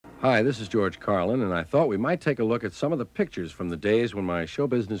Hi, this is George Carlin, and I thought we might take a look at some of the pictures from the days when my show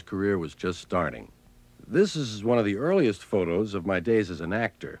business career was just starting. This is one of the earliest photos of my days as an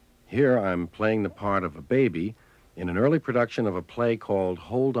actor. Here I'm playing the part of a baby in an early production of a play called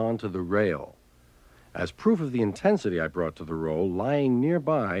Hold On to the Rail. As proof of the intensity I brought to the role, lying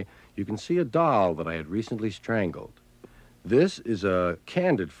nearby, you can see a doll that I had recently strangled. This is a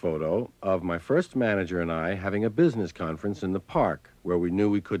candid photo of my first manager and I having a business conference in the park where we knew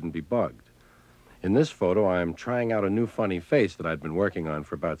we couldn't be bugged. In this photo, I'm trying out a new funny face that I'd been working on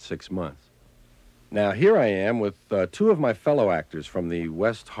for about 6 months. Now, here I am with two of my fellow actors from the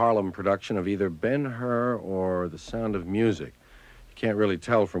West Harlem production of either Ben-Hur or The Sound of Music. You can't really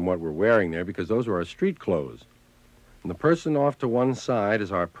tell from what we're wearing there because those are our street clothes. And the person off to one side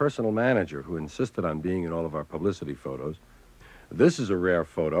is our personal manager who insisted on being in all of our publicity photos. This is a rare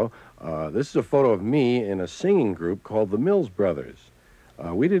photo. This is a photo of me in a singing group called the Mills Brothers.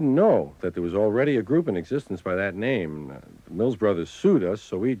 We didn't know that there was already a group in existence by that name. The Mills Brothers sued us,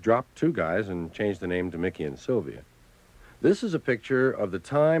 so we dropped two guys and changed the name to Mickey and Sylvia. This is a picture of the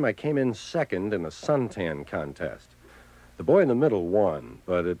time I came in second in a suntan contest. The boy in the middle won,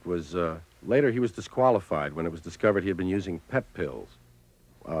 but it was later he was disqualified when it was discovered he had been using pep pills.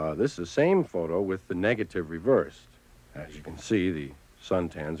 This is the same photo with the negative reversed. As you can see, the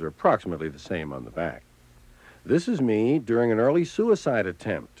suntans are approximately the same on the back. This is me during an early suicide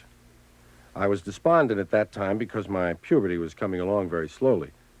attempt. I was despondent at that time because my puberty was coming along very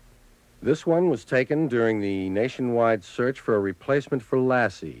slowly. This one was taken during the nationwide search for a replacement for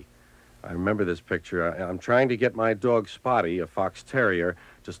Lassie. I remember this picture. I'm trying to get my dog Spotty, a fox terrier,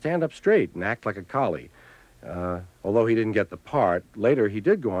 to stand up straight and act like a collie. Although he didn't get the part, later he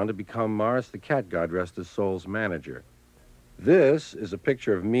did go on to become Morris the cat, God rest his soul's manager. This is a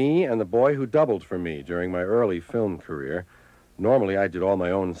picture of me and the boy who doubled for me during my early film career. Normally, I did all my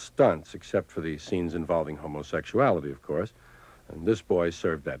own stunts, except for the scenes involving homosexuality, of course, and this boy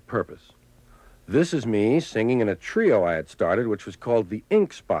served that purpose. This is me singing in a trio I had started, which was called the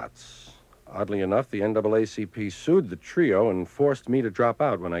Ink Spots. Oddly enough, the NAACP sued the trio and forced me to drop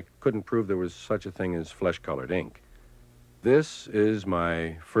out when I couldn't prove there was such a thing as flesh-colored ink. This is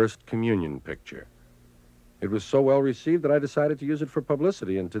my first communion picture. It was so well received that I decided to use it for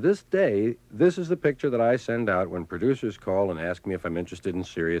publicity, and to this day, this is the picture that I send out when producers call and ask me if I'm interested in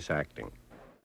serious acting.